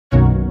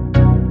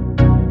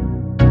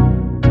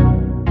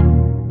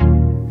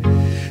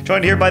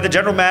Joined here by the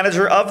general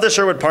manager of the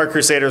Sherwood Park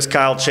Crusaders,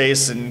 Kyle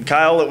Chase. And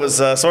Kyle, it was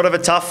sort of a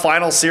tough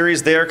final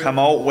series there. Come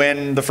out,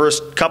 win the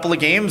first couple of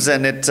games,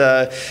 and it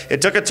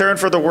took a turn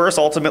for the worse,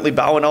 ultimately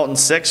bowing out in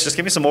 6. Just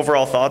give me some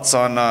overall thoughts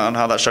on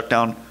how that shook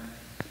down.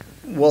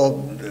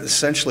 Well,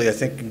 essentially, I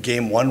think in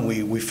Game 1,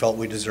 we felt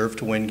we deserved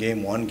to win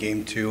Game 1.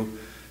 Game 2,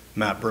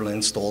 Matt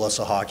Berlin stole us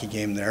a hockey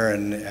game there,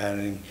 and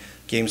in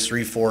Games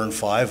 3, 4, and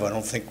 5, I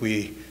don't think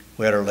we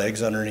had our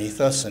legs underneath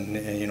us, and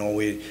you know,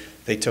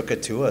 they took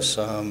it to us,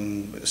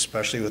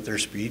 especially with their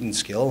speed and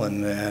skill,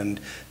 and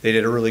they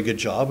did a really good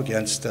job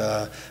against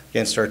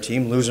our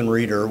team. Losing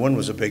Reed Irwin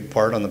was a big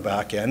part on the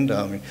back end.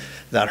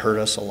 That hurt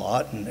us a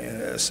lot,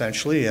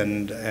 essentially,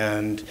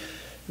 and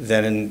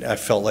then I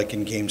felt like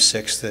in Game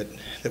 6 that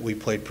we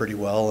played pretty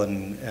well,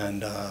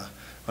 and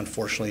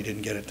unfortunately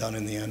didn't get it done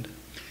in the end.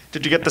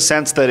 Did you get the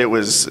sense that it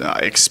was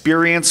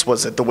experience?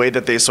 Was it the way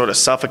that they sort of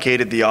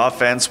suffocated the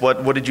offense?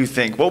 What did you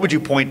think? What would you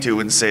point to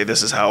and say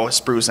this is how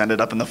Spruce ended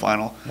up in the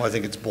final? Well, I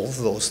think it's both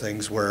of those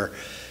things where,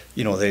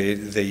 you know, they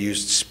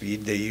used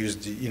speed. They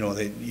used, you know,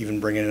 they even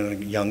bringing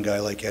in a young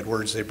guy like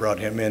Edwards. They brought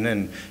him in,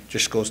 and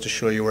just goes to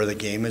show you where the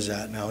game is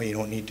at now. You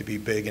don't need to be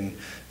big and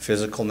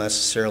physical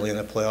necessarily in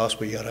the playoffs,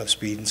 but you got to have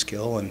speed and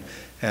skill, and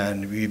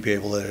you'd be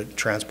able to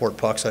transport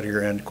pucks out of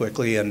your end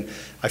quickly. And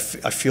I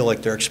feel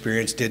like their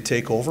experience did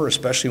take over,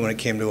 especially when it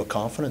came to a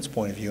confidence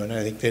point of view. And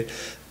I think that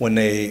when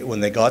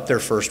they got their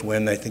first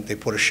win, I think they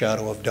put a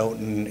shadow of doubt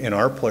in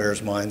our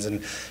players' minds.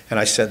 And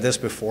I said this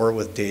before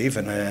with Dave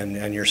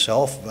and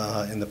yourself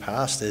in the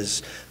past,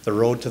 is the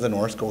road to the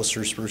north goes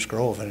through Spruce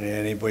Grove, and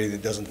anybody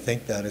that doesn't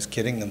think that is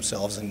kidding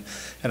themselves. And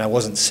I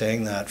wasn't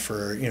saying that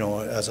for, you know,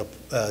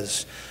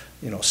 as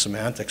you know,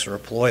 semantics or a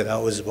ploy.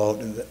 That was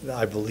about,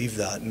 I believe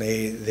that, and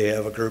they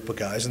have a group of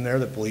guys in there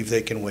that believe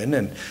they can win,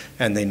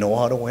 and they know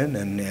how to win,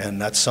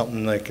 and that's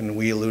something like, and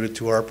we alluded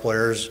to our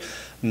players,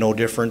 no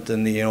different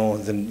than the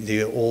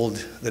old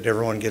that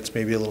everyone gets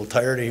maybe a little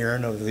tired of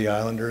hearing of the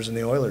Islanders and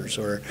the Oilers,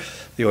 or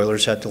the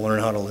Oilers had to learn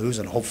how to lose,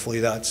 and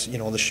hopefully that's, you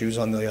know, the shoes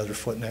on the other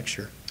foot next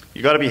year.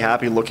 You got to be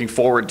happy looking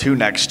forward to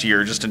next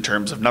year, just in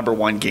terms of, number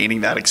one,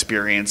 gaining that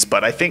experience.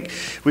 But I think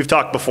we've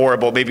talked before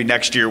about maybe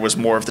next year was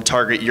more of the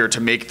target year to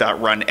make that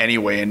run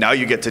anyway, and now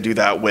you get to do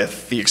that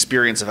with the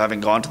experience of having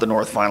gone to the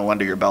North Final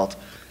under your belt.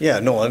 Yeah,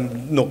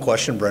 no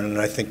question, Brendan.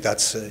 And I think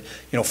that's, you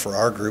know, for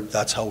our group,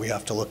 that's how we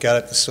have to look at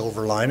it, the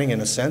silver lining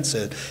in a sense.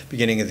 At the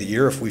beginning of the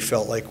year, if we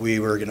felt like we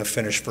were going to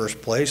finish first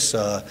place,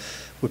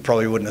 we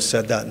probably wouldn't have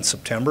said that in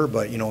September,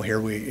 but you know,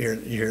 there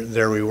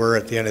we were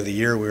at the end of the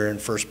year. We were in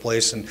first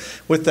place, and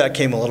with that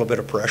came a little bit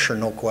of pressure,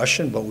 no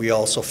question. But we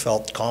also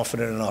felt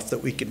confident enough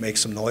that we could make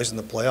some noise in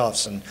the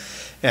playoffs.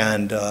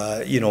 And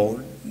you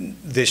know,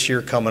 this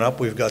year coming up,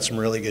 we've got some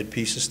really good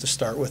pieces to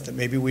start with that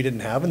maybe we didn't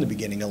have in the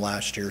beginning of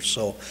last year.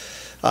 So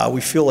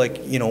we feel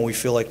like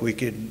we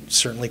could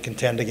certainly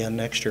contend again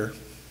next year.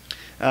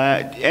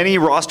 Any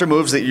roster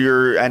moves that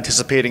you're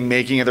anticipating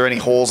making? Are there any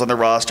holes on the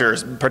roster,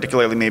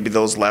 particularly maybe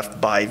those left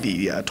by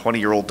the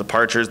 20-year-old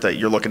departures that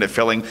you're looking at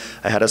filling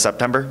ahead of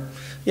September?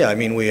 Yeah, I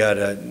mean, we had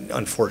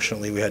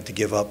unfortunately we had to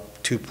give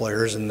up 2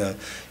 players in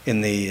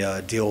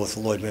the deal with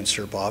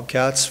Lloydminster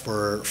Bobcats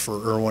for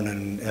Irwin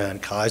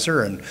and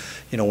Kaiser, and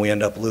you know, we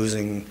end up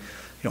losing,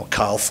 you know,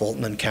 Kyle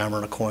Fulton and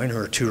Cameron Aucoin, who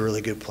are 2 really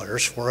good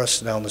players for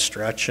us down the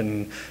stretch,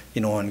 and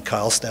you know, and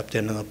Kyle stepped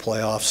into the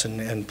playoffs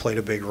and played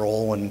a big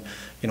role, and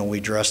you know,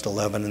 we dressed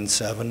 11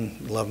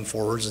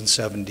 forwards and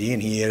 7D,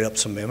 and he ate up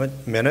some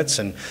minutes.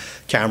 And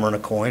Cameron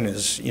Aucoin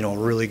is, you know, a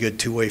really good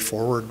 2-way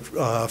forward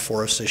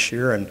for us this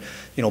year, and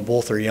you know,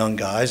 both are young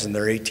guys, and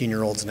they're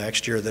 18-year-olds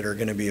next year that are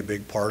going to be a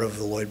big part of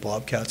the Lloyd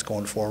Bobcats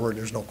going forward.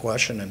 There's no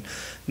question. And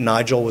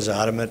Nigel was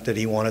adamant that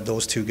he wanted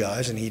those 2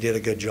 guys, and he did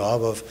a good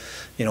job of,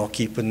 you know,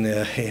 keeping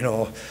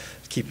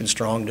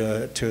strong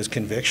to his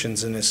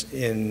convictions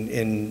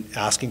in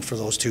asking for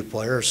those 2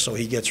 players. So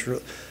he gets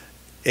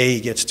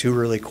he gets 2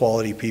 really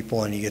quality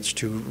people, and he gets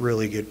 2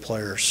 really good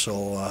players.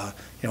 So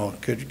you know,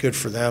 good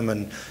for them.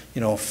 And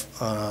you know,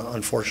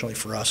 unfortunately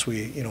for us,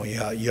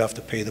 you have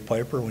to pay the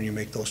piper when you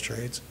make those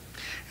trades.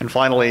 And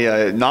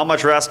finally, not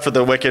much rest for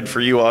the Wicked for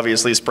you.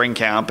 Obviously, spring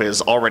camp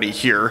is already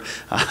here,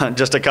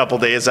 just a couple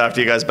days after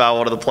you guys bow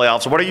out of the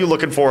playoffs. What are you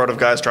looking for out of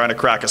guys trying to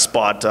crack a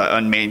spot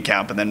on main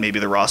camp, and then maybe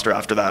the roster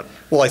after that?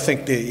 Well, I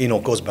think you know,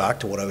 it goes back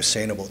to what I was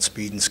saying about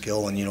speed and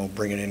skill, and you know,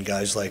 bringing in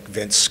guys like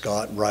Vince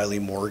Scott, Riley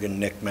Morgan,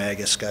 Nick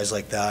Magus, guys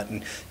like that,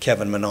 and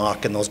Kevin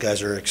Minock, and those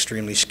guys are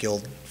extremely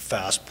skilled,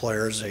 fast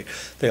players.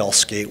 They all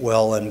skate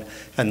well, and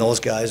those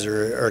guys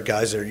are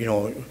guys that are, you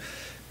know,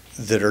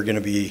 that are going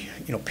to be,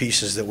 you know,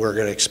 pieces that we're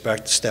going to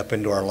expect to step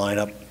into our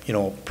lineup, you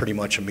know, pretty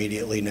much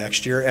immediately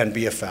next year and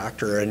be a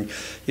factor. And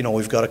you know,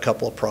 we've got a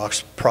couple of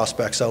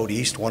prospects out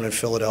east, one in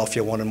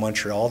Philadelphia, one in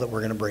Montreal, that we're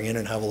going to bring in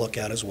and have a look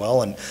at as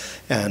well,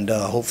 and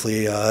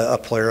hopefully a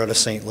player out of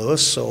St.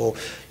 Louis. So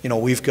you know,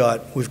 we've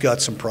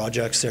got some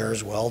projects there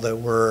as well that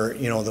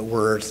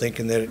we're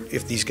thinking that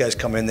if these guys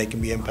come in, they can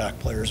be impact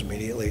players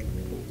immediately.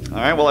 All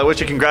right, well, I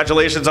wish you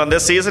congratulations on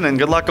this season and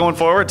good luck going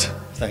forward.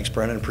 Thanks,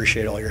 Brendan.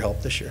 Appreciate all your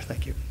help this year.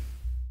 Thank you.